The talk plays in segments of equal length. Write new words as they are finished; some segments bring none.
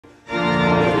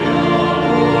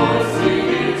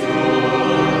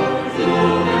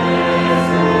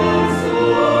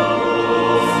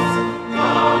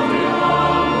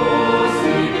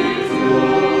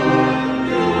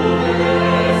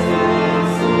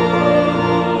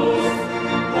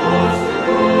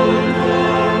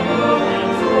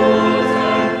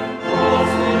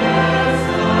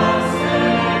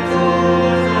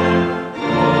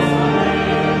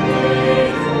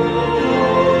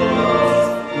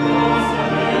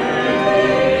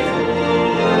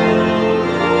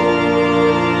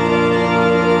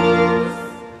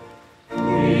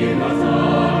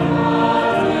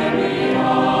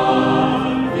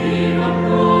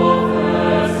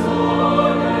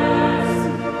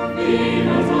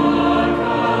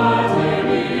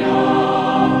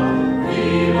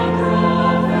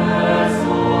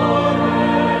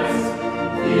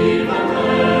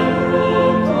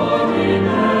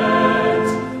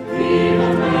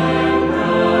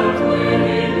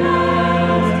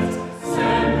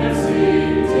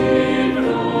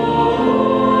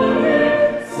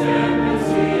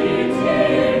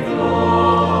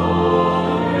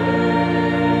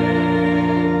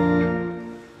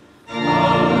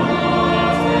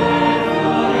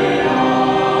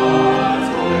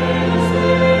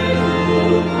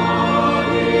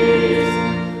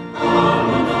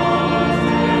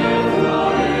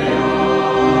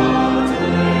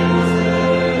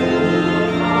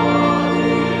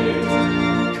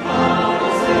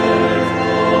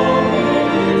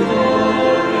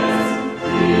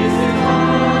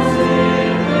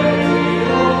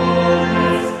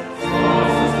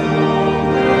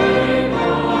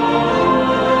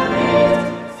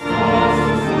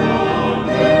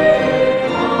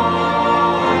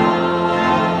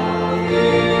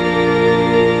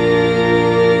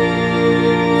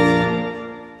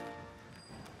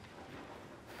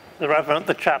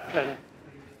chaplain.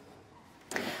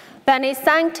 Bene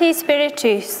Sancti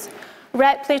Spiritus,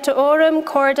 replitorum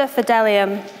corda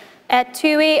fidelium, et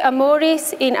tui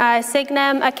amoris in a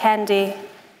signem accendi,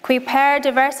 qui per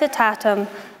diversitatem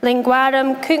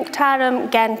linguarum cunctarum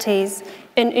gentes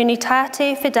in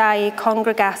unitate fidei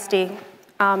congregasti.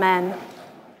 Amen.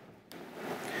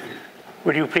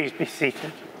 Will you please be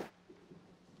seated?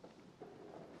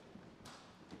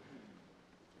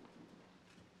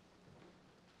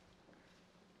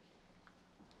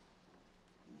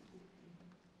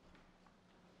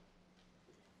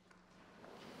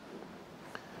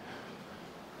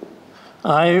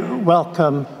 I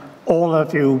welcome all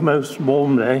of you most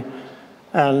warmly,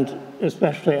 and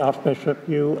especially Archbishop,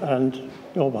 you and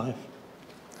your wife.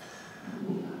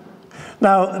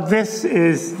 Now, this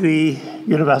is the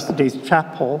university's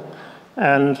chapel,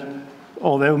 and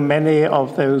although many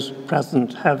of those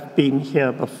present have been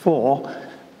here before,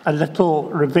 a little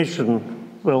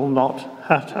revision will not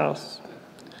hurt us.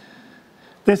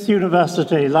 This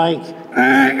university, like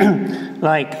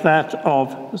that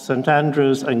of St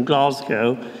Andrews and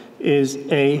Glasgow, is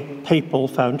a papal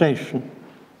foundation.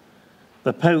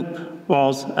 The Pope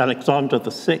was Alexander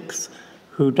VI,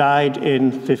 who died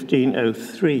in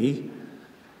 1503,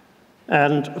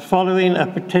 and following a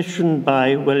petition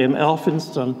by William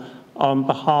Elphinston on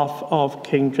behalf of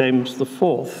King James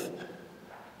IV,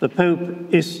 the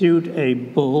Pope issued a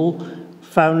bull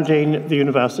founding the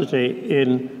university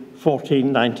in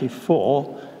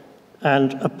 1494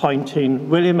 and appointing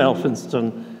William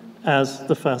Elphinston as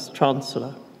the first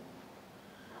Chancellor.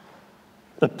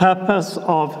 The purpose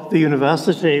of the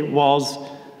university was,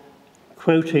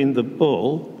 quoting the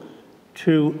bull,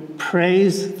 to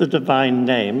praise the divine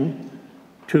name,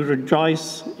 to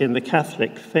rejoice in the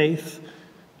Catholic faith,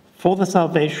 for the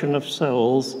salvation of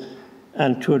souls,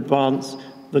 and to advance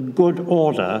the good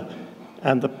order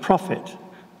and the profit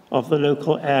of the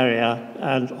local area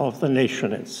and of the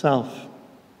nation itself.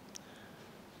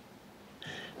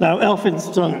 Now,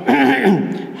 Elphinston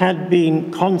had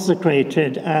been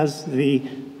consecrated as the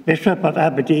Bishop of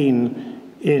Aberdeen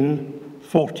in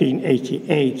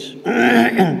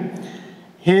 1488.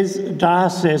 His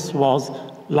diocese was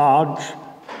large,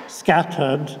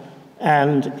 scattered,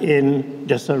 and in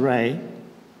disarray.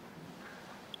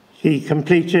 He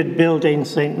completed building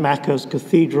St Macha's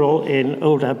Cathedral in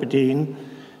Old Aberdeen,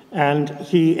 and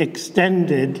he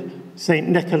extended St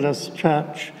Nicholas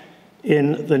Church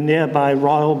in the nearby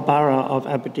Royal Borough of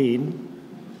Aberdeen,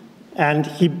 and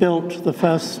he built the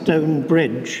first stone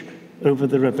bridge over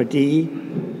the River Dee.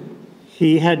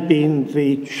 He had been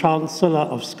the Chancellor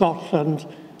of Scotland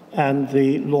and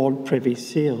the Lord Privy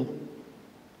Seal.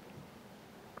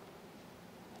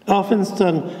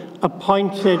 Elphinston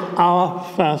appointed our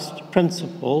first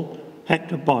principal,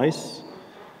 Hector Boyce,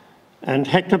 and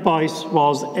Hector Boyce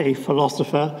was a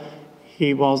philosopher,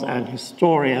 he was an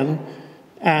historian,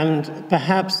 and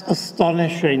perhaps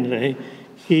astonishingly,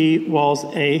 he was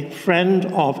a friend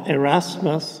of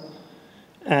Erasmus,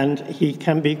 and he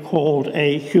can be called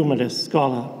a humanist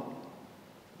scholar.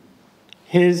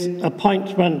 His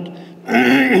appointment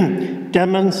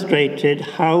demonstrated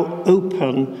how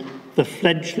open the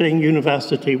fledgling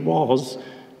university was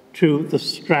to the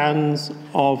strands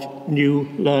of new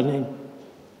learning.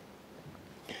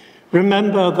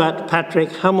 Remember that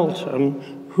Patrick Hamilton,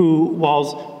 who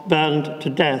was burned to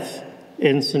death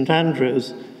in St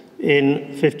Andrews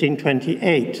in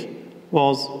 1528,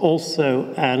 was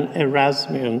also an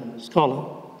Erasmian scholar.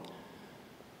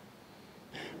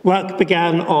 Work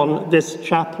began on this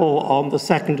chapel on the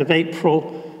 2nd of April,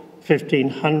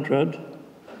 1500,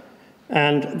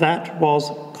 and that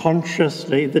was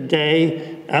consciously the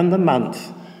day and the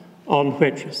month on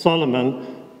which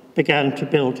Solomon began to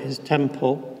build his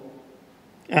temple.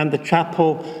 And the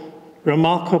chapel,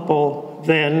 remarkable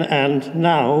then and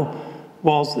now,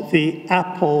 was the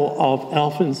apple of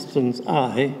Elphinston's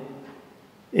eye.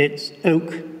 Its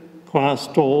oak choir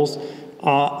stalls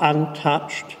are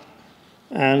untouched,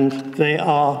 and they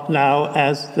are now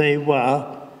as they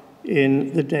were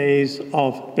in the days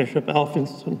of Bishop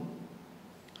Elphinston.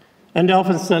 And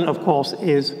Elphinston, of course,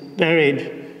 is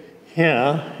buried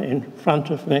here in front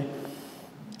of me,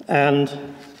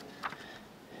 and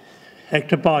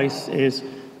Hector Boyce is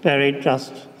buried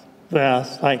just there,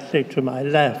 slightly to my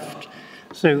left.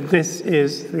 So this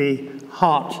is the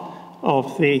heart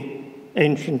of the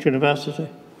ancient university.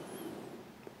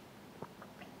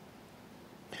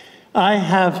 I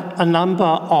have a number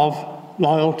of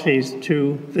loyalties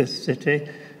to this city,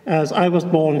 as I was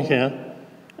born here,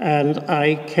 and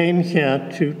I came here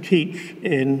to teach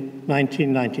in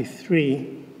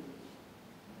 1993.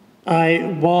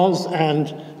 I was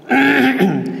and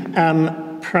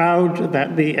am proud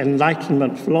that the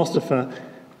Enlightenment philosopher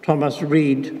Thomas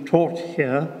Reid taught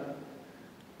here,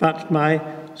 but my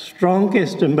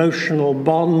strongest emotional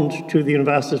bond to the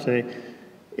university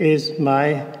is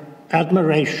my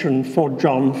admiration for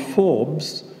John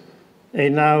Forbes, a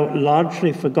now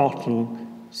largely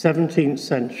forgotten 17th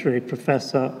century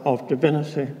professor of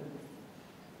divinity.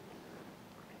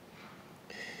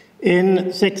 In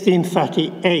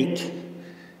 1638,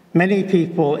 many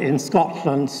people in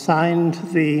Scotland signed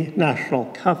the National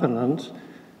Covenant,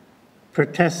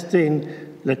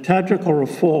 protesting liturgical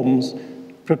reforms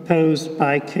proposed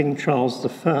by King Charles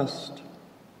I.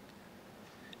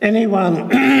 Anyone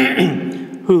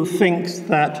who thinks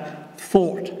that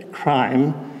thought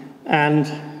crime and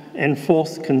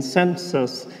enforced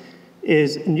consensus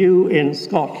is new in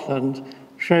Scotland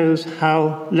shows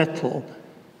how little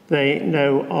they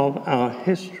know of our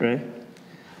history.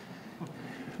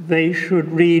 They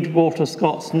should read Walter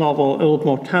Scott's novel Old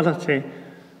Mortality,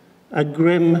 a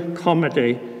grim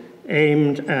comedy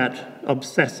aimed at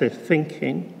obsessive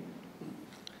thinking.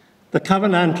 The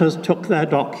Covenanters took their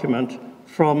document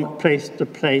from place to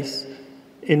place,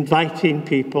 inviting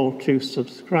people to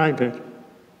subscribe it.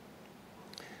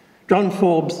 John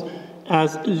Forbes,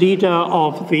 as leader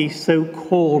of the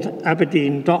so-called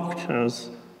Aberdeen Doctors,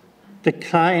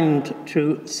 declined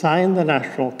to sign the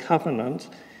National Covenant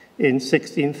in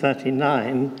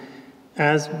 1639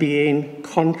 as being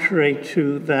contrary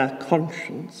to their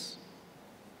conscience.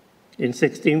 In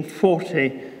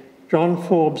 1640, John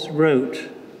Forbes wrote,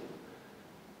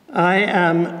 "I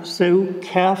am so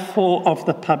careful of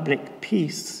the public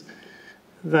peace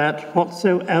that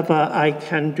whatsoever I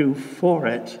can do for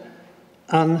it,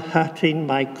 unhurting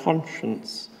my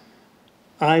conscience,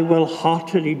 I will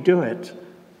heartily do it.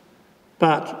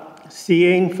 But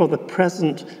seeing for the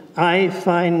present I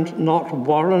find not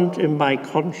warrant in my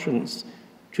conscience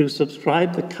to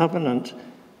subscribe the covenant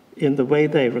in the way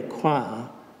they require,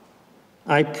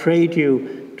 I prayed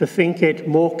you to think it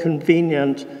more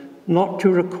convenient not to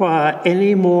require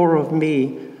any more of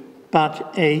me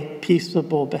but a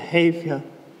peaceable behavior."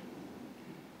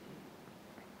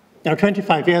 Now,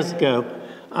 25 years ago,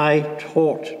 I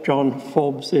taught John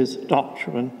Forbes's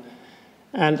doctrine,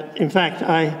 and in fact,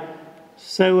 I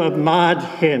so admired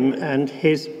him and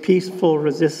his peaceful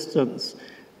resistance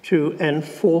to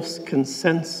enforced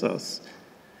consensus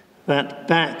that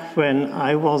back when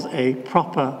I was a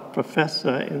proper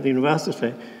professor in the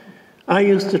university, I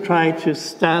used to try to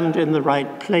stand in the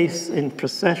right place in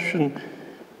procession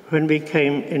when we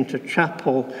came into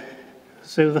chapel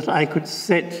so that I could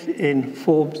sit in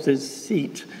Forbes's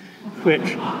seat,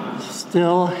 which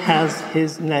still has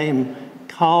his name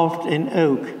carved in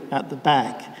oak at the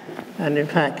back. And in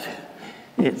fact,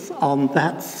 it's on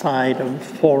that side and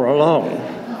far along.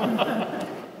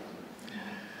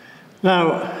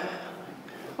 Now,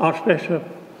 Archbishop,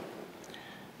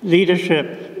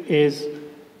 leadership is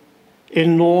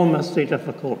enormously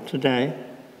difficult today,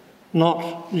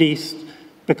 not least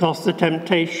because the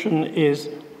temptation is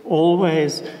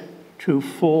always to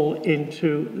fall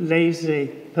into lazy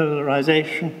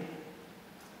polarization.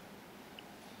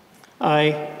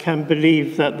 I can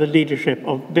believe that the leadership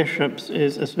of bishops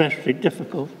is especially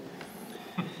difficult.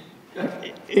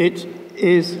 It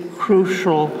is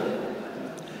crucial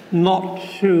not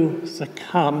to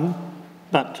succumb,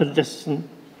 but to listen,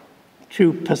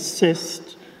 to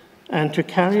persist, and to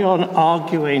carry on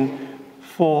arguing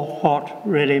for what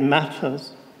really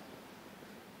matters.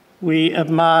 We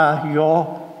admire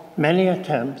your many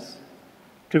attempts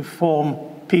to form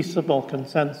peaceable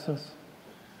consensus,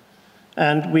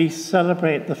 and we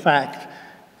celebrate the fact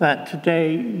that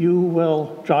today you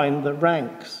will join the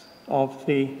ranks of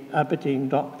the Aberdeen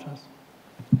Doctors.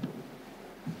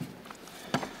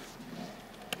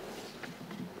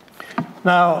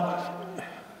 Now,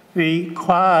 the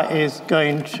choir is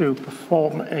going to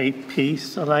perform a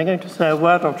piece, and I'm going to say a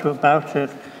word or two about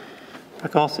it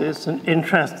because it's an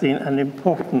interesting and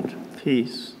important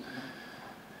piece.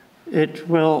 It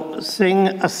will sing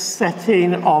a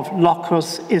setting of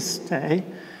Locus Iste,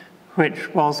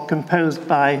 which was composed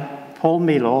by Paul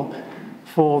Milo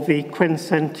for the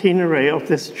quincentenary of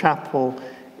this chapel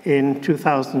in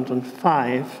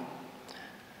 2005.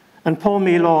 And Paul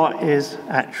Milo is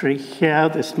actually here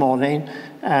this morning,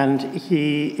 and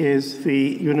he is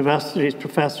the university's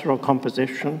professor of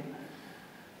composition.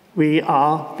 We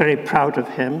are very proud of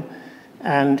him,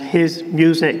 and his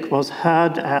music was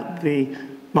heard at the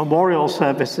memorial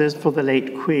services for the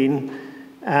late Queen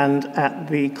and at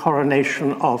the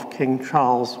coronation of King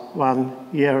Charles 1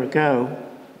 year ago.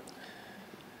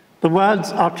 The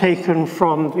words are taken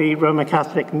from the Roman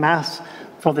Catholic Mass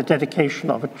for the dedication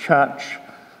of a church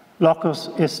locus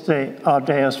iste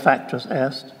audeus factus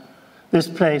est. This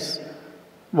place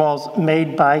was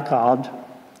made by God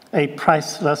a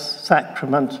priceless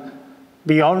sacrament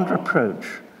beyond reproach,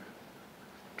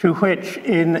 to which,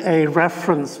 in a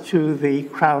reference to the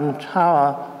crown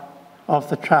tower of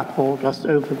the chapel just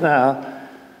over there,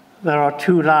 there are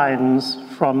two lines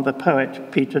from the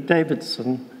poet Peter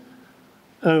Davidson.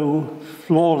 O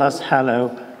flawless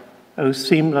hallow, O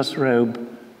seamless robe,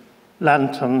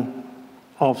 lantern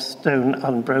of stone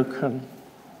unbroken.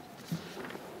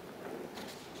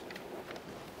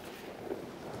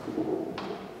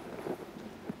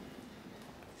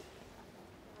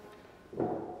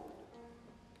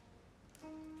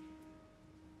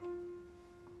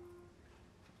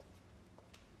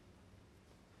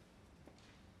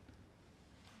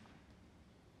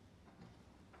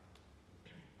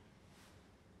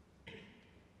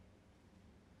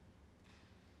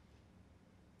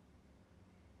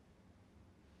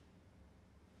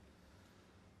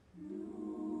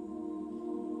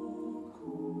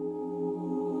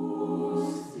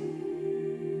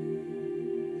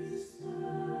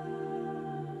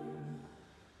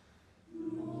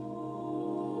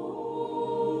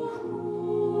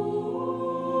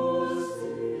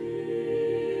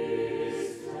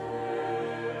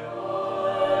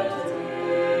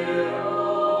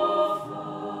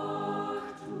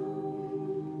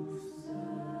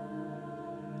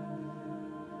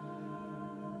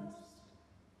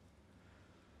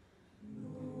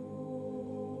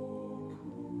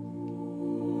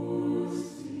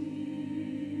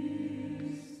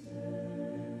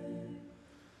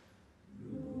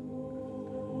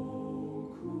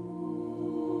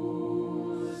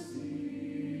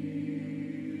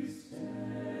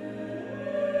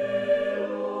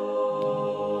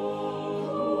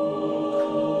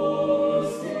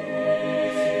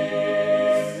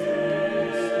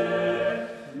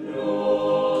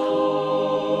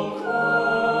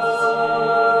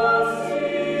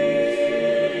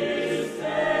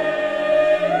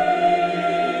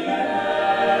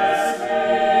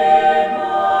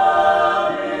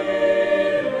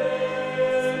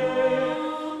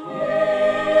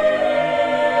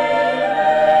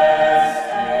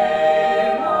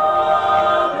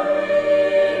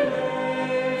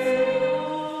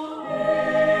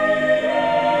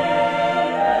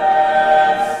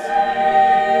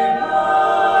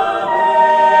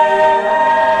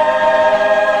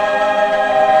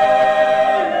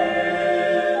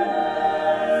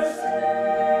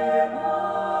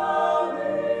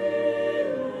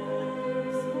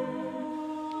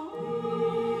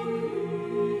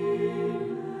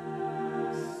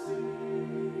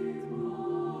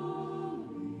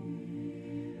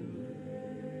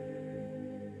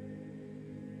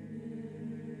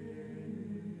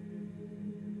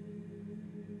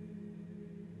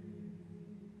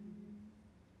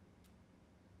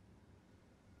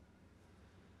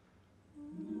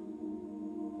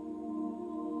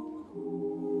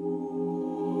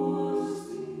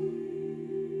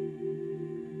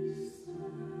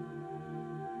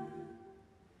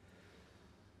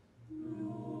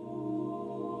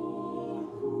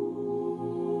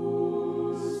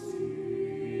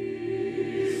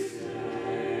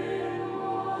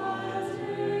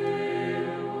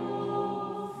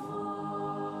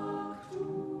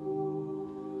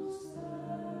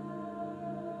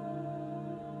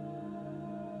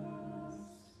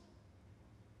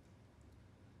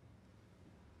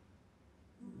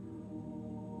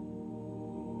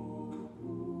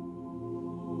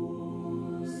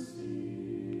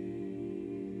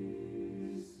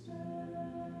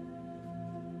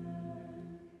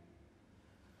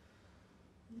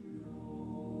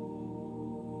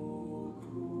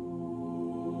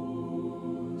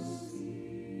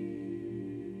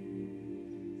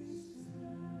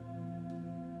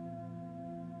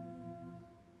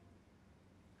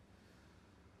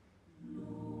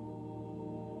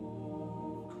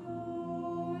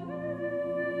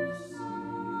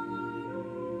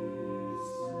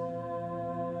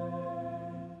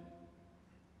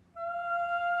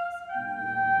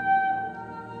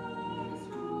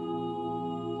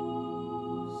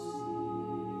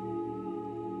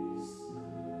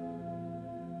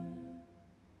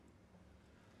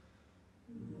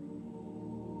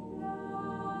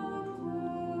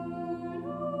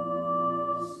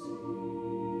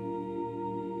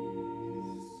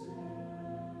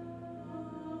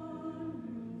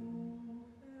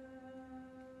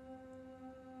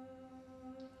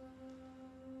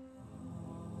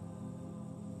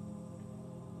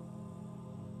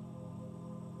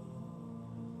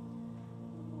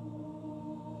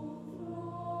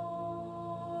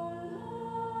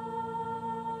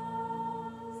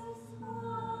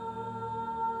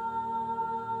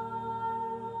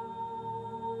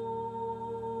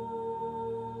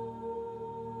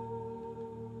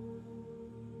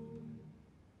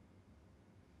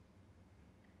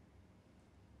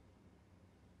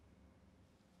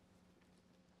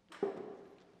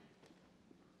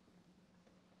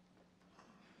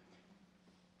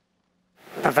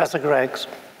 Professor Greggs.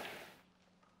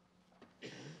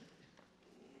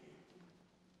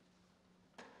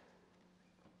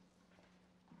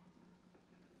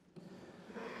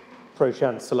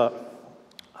 Pro-Chancellor,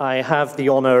 I have the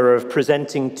honour of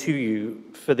presenting to you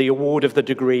for the award of the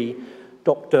degree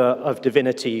Doctor of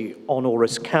Divinity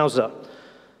honoris causa,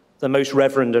 the Most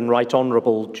Reverend and Right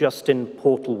Honourable Justin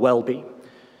Portal Welby,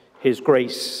 His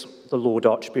Grace the Lord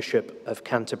Archbishop of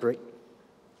Canterbury.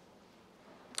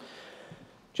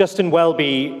 Justin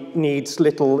Welby needs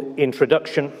little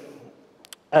introduction.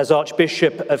 As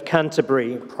Archbishop of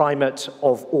Canterbury, Primate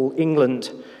of all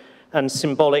England, and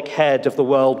symbolic head of the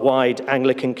worldwide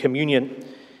Anglican Communion,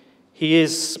 he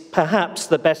is perhaps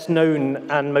the best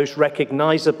known and most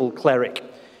recognisable cleric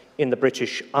in the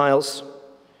British Isles.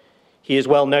 He is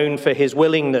well known for his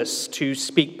willingness to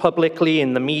speak publicly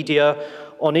in the media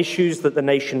on issues that the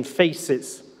nation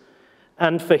faces,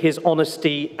 and for his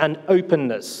honesty and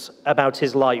openness about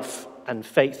his life and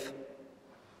faith.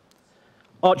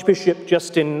 Archbishop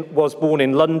Justin was born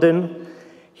in London.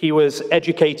 He was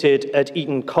educated at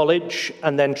Eton College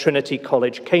and then Trinity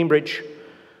College, Cambridge,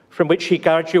 from which he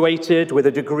graduated with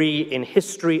a degree in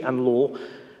history and law,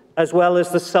 as well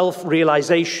as the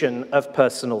self-realization of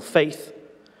personal faith,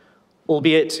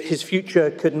 albeit his future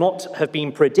could not have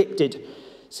been predicted,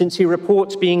 since he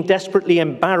reports being desperately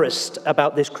embarrassed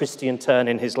about this Christian turn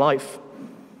in his life.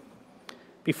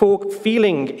 Before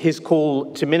feeling his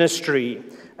call to ministry,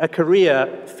 a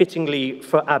career fittingly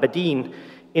for Aberdeen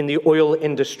in the oil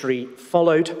industry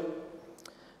followed.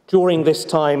 During this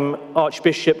time,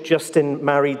 Archbishop Justin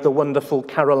married the wonderful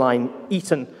Caroline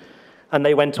Eaton, and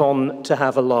they went on to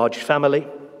have a large family.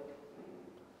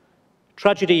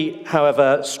 Tragedy,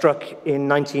 however, struck in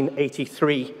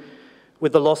 1983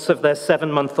 with the loss of their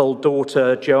 7-month-old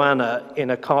daughter, Joanna,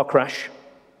 in a car crash.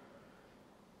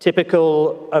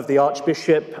 Typical of the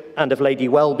Archbishop and of Lady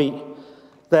Welby,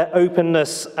 their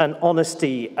openness and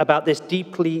honesty about this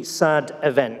deeply sad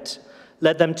event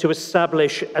led them to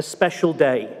establish a special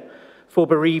day for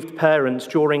bereaved parents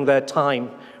during their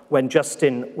time when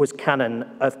Justin was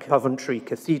Canon of Coventry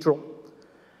Cathedral.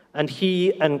 And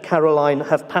he and Caroline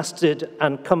have pastored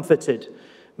and comforted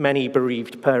many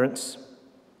bereaved parents.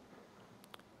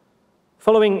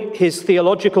 Following his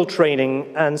theological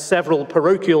training and several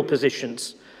parochial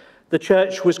positions, the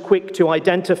Church was quick to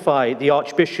identify the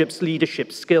Archbishop's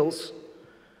leadership skills.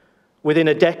 Within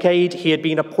a decade, he had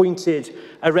been appointed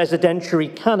a residentiary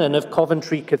canon of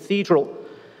Coventry Cathedral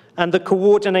and the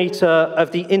coordinator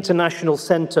of the International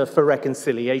Centre for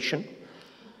Reconciliation.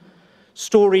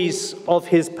 Stories of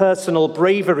his personal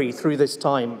bravery through this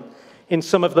time in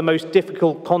some of the most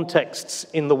difficult contexts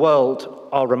in the world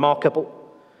are remarkable,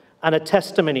 and a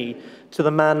testimony to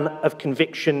the man of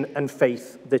conviction and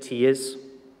faith that he is.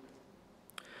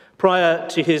 Prior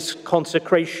to his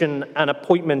consecration and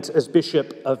appointment as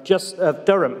Bishop of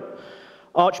Durham,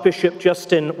 Archbishop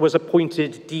Justin was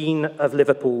appointed Dean of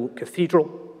Liverpool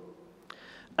Cathedral.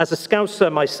 As a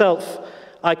Scouser myself,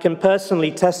 I can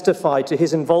personally testify to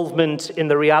his involvement in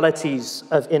the realities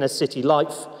of inner city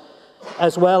life,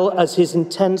 as well as his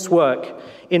intense work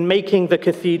in making the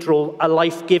cathedral a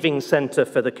life-giving centre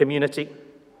for the community.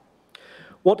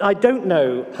 What I don't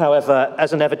know, however,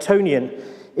 as an Evertonian,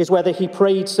 is whether he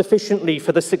prayed sufficiently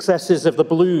for the successes of the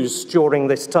Blues during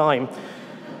this time,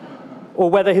 or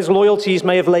whether his loyalties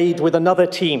may have laid with another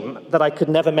team that I could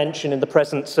never mention in the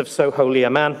presence of so holy a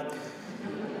man.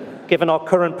 Given our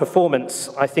current performance,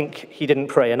 I think he didn't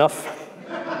pray enough.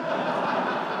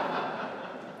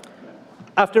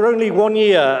 After only 1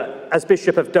 year as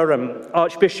Bishop of Durham,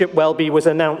 Archbishop Welby was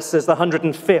announced as the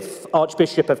 105th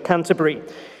Archbishop of Canterbury,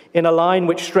 in a line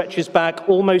which stretches back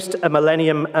almost a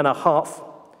millennium and a half.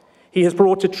 He has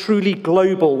brought a truly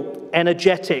global,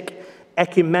 energetic,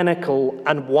 ecumenical,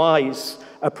 and wise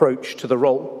approach to the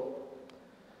role.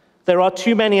 There are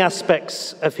too many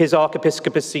aspects of his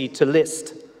archiepiscopacy to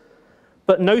list,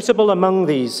 but notable among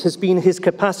these has been his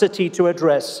capacity to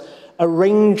address a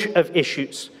range of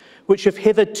issues which have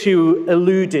hitherto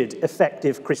eluded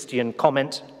effective Christian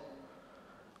comment.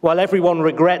 While everyone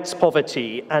regrets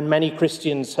poverty and many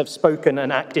Christians have spoken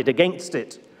and acted against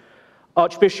it,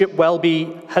 Archbishop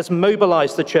Welby has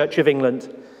mobilised the Church of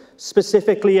England,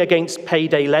 specifically against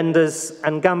payday lenders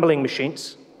and gambling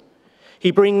machines.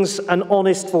 He brings an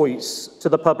honest voice to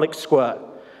the public square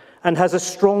and has a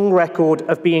strong record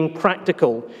of being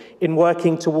practical in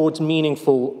working towards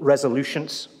meaningful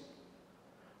resolutions.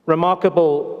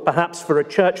 Remarkable, perhaps for a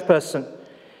church person,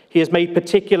 he has made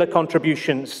particular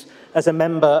contributions as a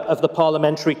member of the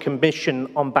Parliamentary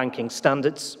Commission on Banking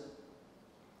Standards.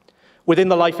 Within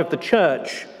the life of the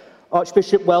Church,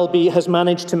 Archbishop Welby has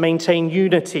managed to maintain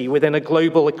unity within a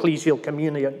global ecclesial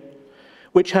communion,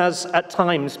 which has at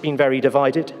times been very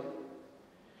divided.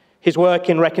 His work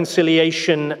in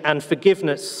reconciliation and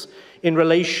forgiveness in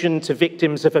relation to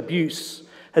victims of abuse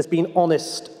has been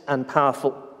honest and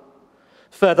powerful.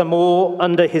 Furthermore,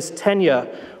 under his tenure,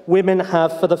 women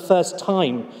have for the first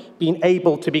time been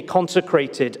able to be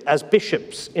consecrated as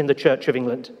bishops in the Church of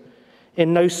England,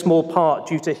 in no small part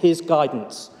due to his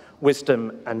guidance,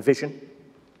 wisdom, and vision.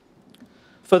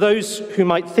 For those who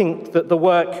might think that the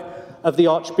work of the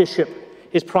Archbishop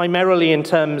is primarily in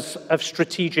terms of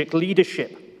strategic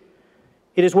leadership,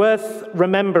 it is worth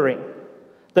remembering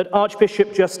that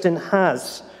Archbishop Justin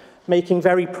has, making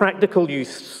very practical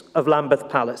use of Lambeth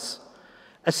Palace,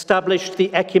 established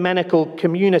the ecumenical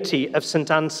community of St.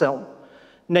 Anselm,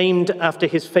 named after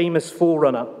his famous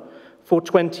forerunner, for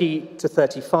 20 to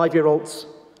 35-year-olds.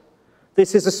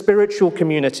 This is a spiritual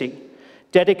community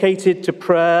dedicated to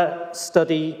prayer,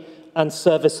 study, and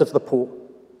service of the poor.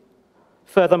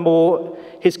 Furthermore,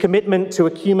 his commitment to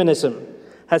ecumenism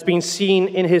has been seen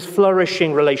in his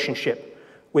flourishing relationship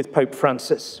with Pope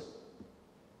Francis.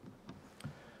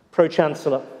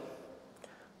 Pro-Chancellor,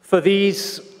 for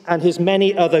these and his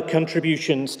many other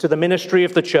contributions to the ministry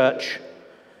of the Church,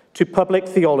 to public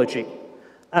theology,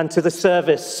 and to the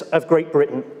service of Great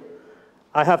Britain,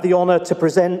 I have the honour to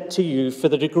present to you for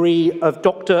the degree of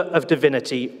Doctor of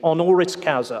Divinity, honoris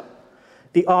causa,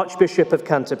 the Archbishop of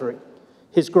Canterbury,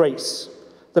 His Grace,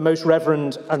 the Most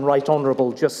Reverend and Right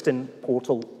Honourable Justin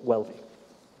Portal Welby.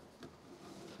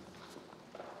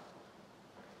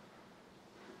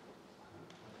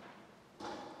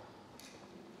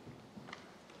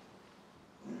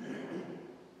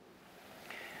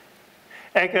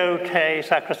 Ego te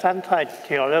sacrosanctae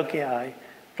theologiae,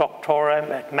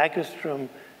 doctorem et magistrum,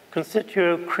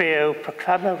 constituo creo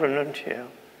proclama renuntio,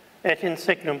 et in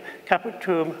signum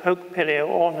capitum hoc pilio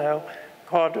orno,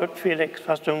 quod ut felix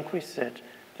fastumque sit,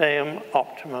 deum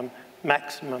optimum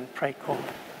maximum precor.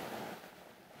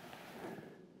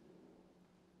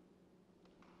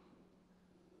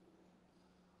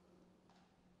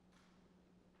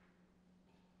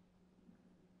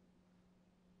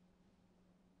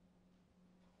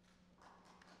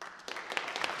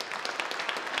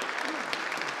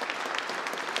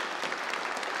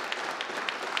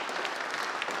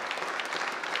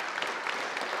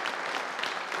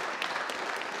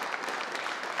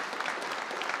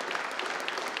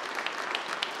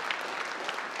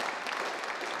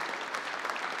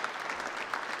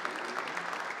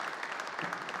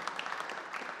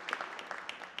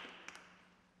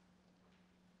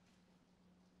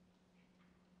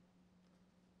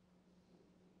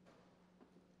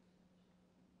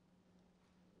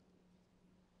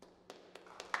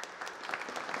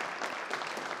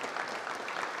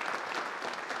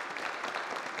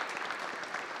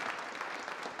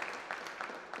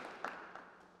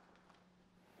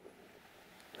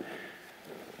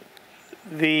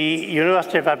 The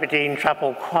University of Aberdeen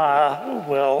Chapel Choir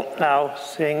will now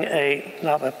sing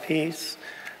another piece.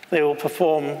 They will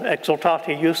perform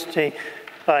Exultate Justi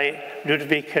by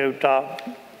Ludovico da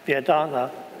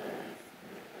Viadana.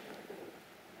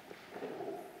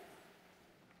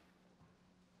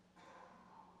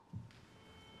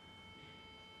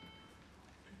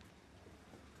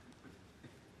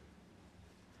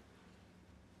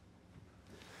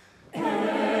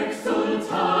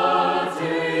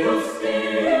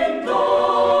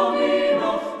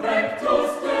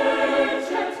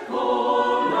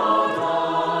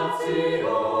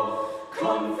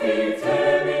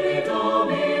 Confite mini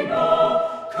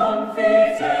Domino,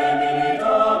 confite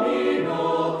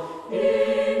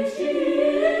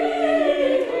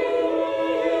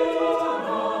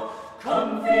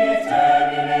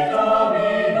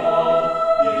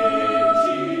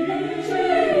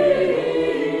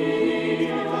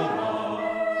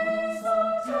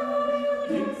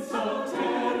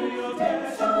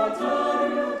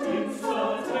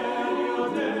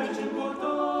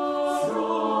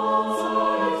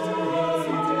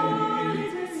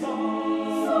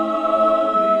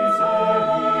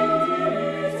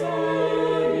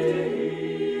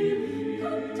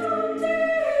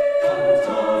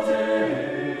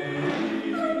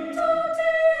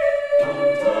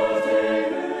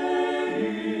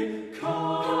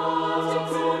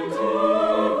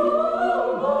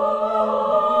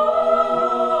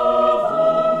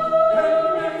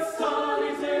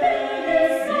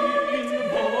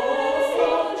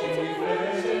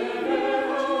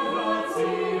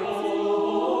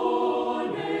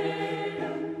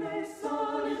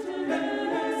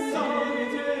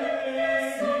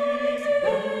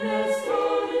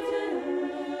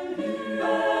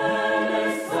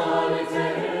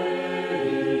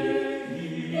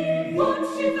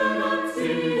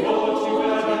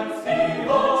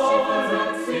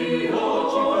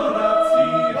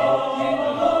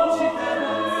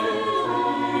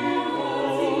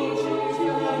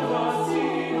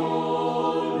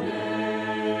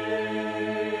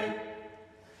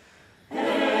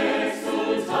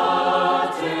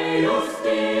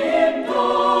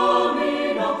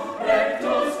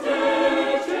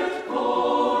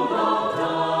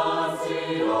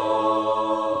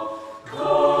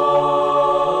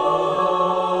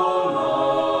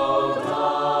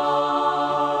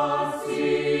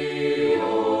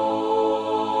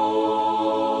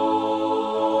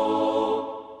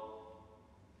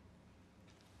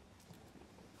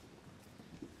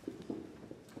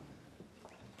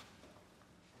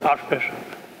Archbishop.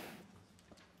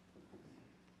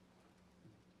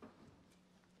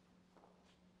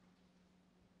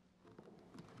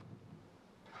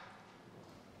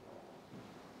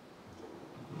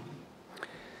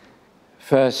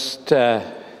 First,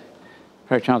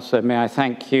 Pro-Chancellor, may I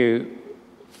thank you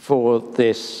for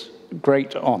this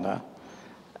great honour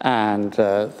and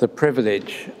the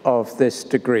privilege of this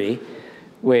degree,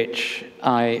 which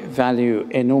I value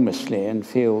enormously and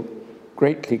feel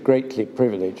greatly, greatly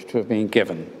privileged to have been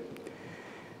given.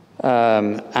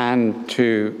 And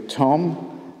to Tom,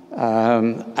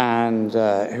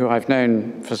 who I've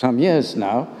known for some years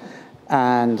now,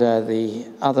 and the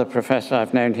other professor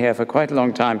I've known here for quite a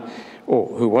long time, or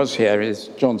who was here, is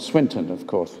John Swinton, of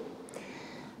course,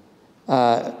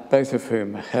 both of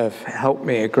whom have helped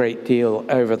me a great deal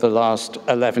over the last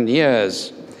 11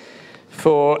 years.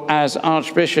 For as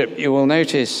Archbishop, you will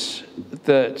notice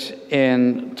that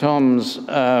in Tom's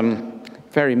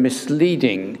very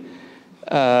misleading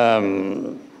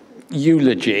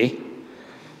eulogy,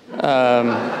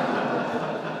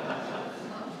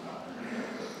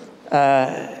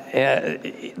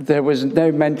 there was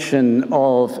no mention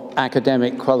of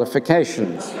academic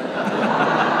qualifications.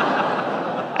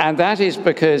 And that is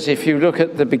because if you look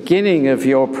at the beginning of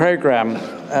your programme,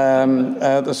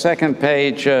 the second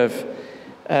page of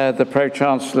the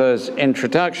Pro-Chancellor's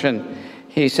introduction,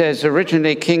 he says,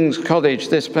 originally King's College,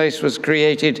 this place was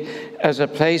created as a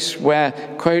place where,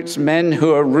 quotes, men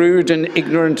who are rude and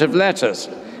ignorant of letters,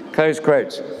 close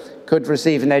quotes, could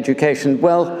receive an education.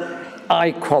 Well,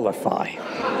 I qualify.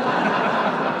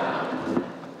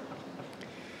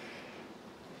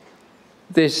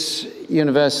 This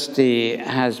university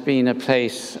has been a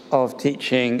place of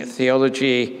teaching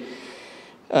theology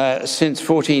since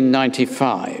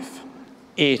 1495.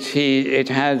 It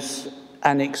has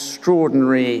an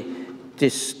extraordinary,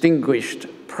 distinguished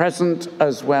present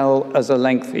as well as a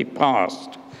lengthy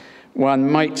past.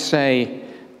 One might say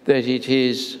that it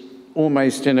is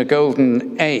almost in a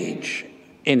golden age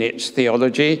in its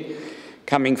theology,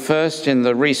 coming first in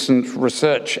the recent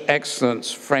research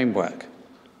excellence framework.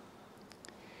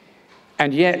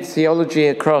 And yet theology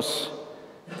across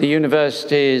the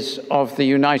universities of the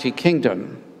United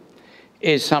Kingdom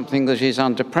is something that is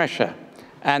under pressure.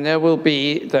 And there will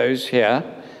be those here,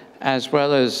 as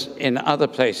well as in other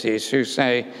places, who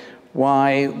say,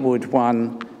 why would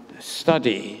one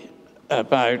study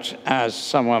about, as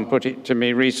someone put it to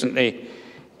me recently,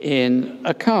 in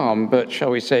a calm but,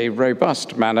 shall we say,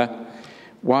 robust manner,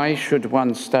 why should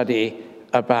one study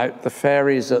about the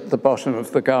fairies at the bottom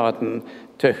of the garden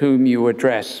to whom you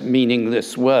address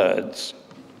meaningless words?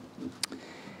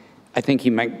 I think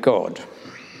he meant God.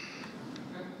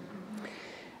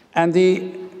 And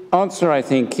the answer, I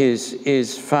think,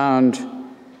 is found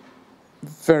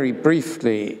very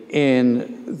briefly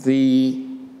in the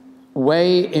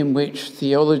way in which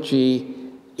theology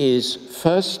is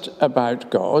first about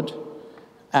God,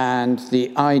 and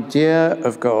the idea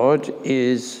of God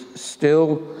is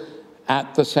still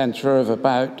at the center of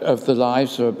the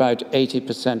lives of about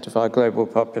 80% of our global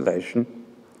population.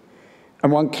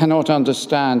 And one cannot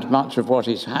understand much of what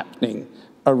is happening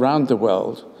around the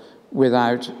world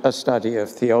without a study of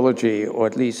theology, or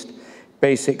at least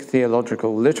basic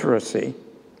theological literacy.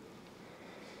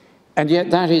 And yet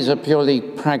that is a purely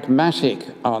pragmatic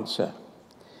answer.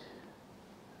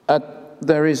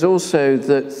 There is also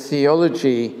that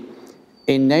theology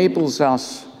enables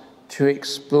us to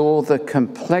explore the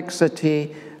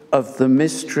complexity of the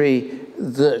mystery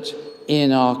that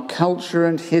in our culture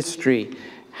and history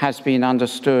has been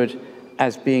understood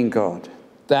as being God.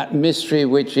 That mystery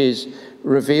which is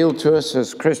revealed to us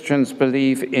as Christians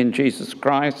believe in Jesus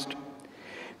Christ,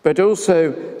 but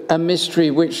also a mystery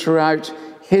which throughout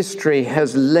history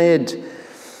has led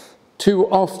too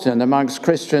often amongst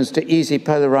Christians to easy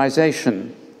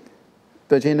polarization,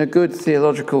 but in a good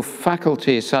theological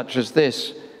faculty such as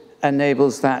this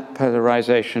enables that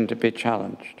polarization to be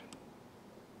challenged.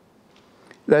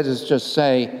 Let us just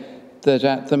say that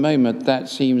at the moment that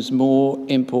seems more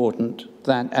important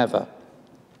than ever.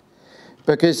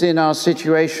 Because in our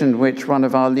situation, which one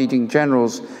of our leading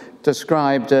generals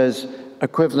described as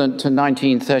equivalent to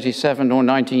 1937 or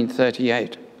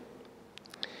 1938,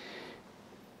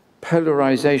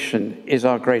 polarization is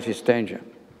our greatest danger.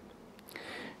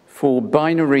 For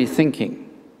binary thinking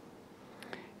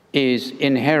is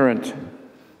inherent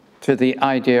to the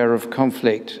idea of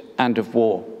conflict and of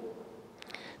war.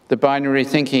 The binary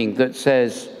thinking that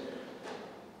says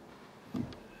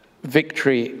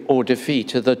victory or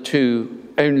defeat are the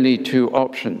only two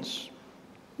options,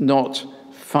 not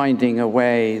finding a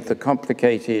way, the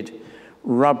complicated,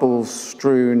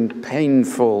 rubble-strewn,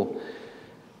 painful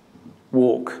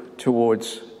walk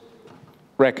towards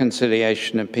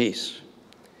reconciliation and peace.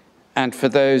 And for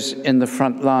those in the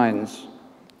front lines,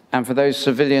 and for those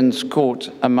civilians caught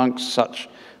amongst such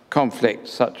conflict,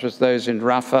 such as those in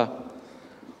Rafah,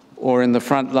 or in the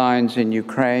front lines in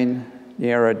Ukraine,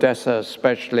 near Odessa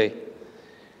especially,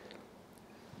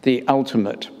 the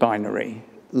ultimate binary,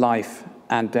 life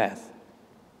and death.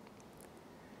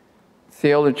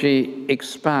 Theology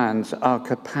expands our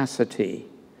capacity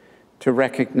to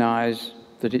recognize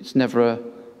that it's never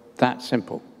that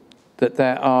simple, that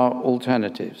there are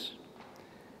alternatives.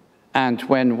 And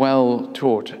when well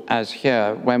taught as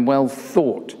here, when well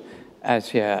thought as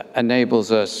here,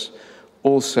 enables us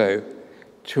also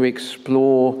to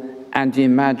explore and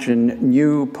imagine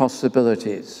new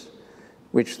possibilities,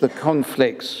 which the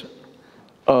conflicts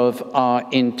of our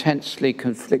intensely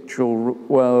conflictual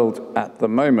world at the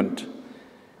moment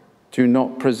do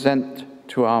not present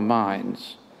to our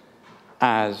minds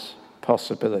as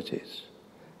possibilities.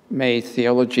 May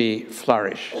theology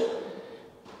flourish.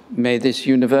 May this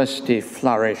university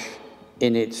flourish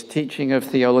in its teaching of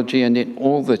theology and in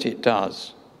all that it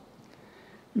does.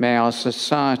 May our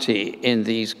society in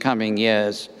these coming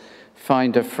years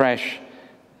find afresh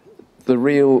the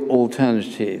real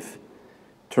alternative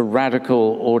to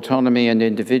radical autonomy and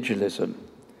individualism,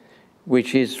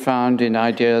 which is found in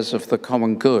ideas of the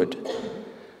common good,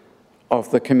 of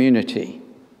the community,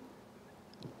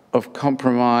 of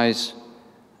compromise,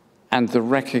 and the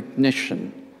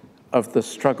recognition of the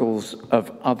struggles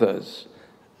of others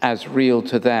as real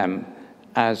to them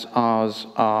as ours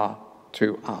are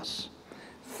to us.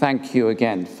 Thank you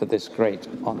again for this great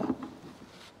honor.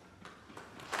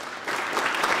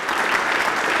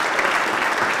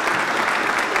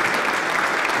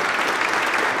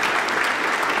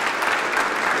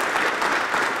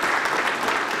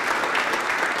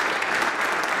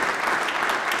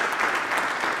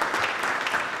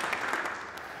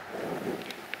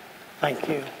 Thank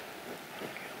you.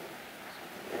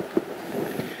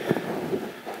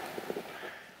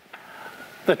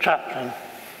 The chaplain.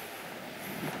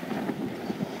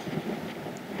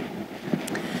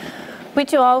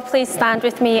 Would you all please stand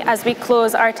with me as we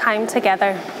close our time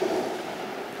together?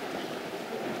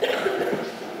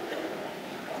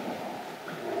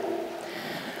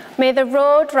 May the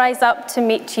road rise up to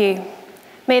meet you.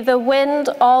 May the wind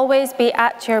always be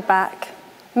at your back.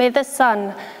 May the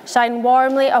sun shine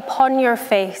warmly upon your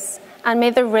face, and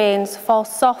may the rains fall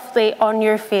softly on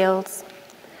your fields.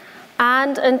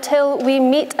 And until we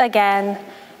meet again,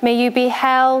 may you be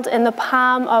held in the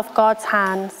palm of God's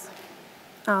hands.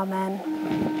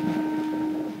 Amen.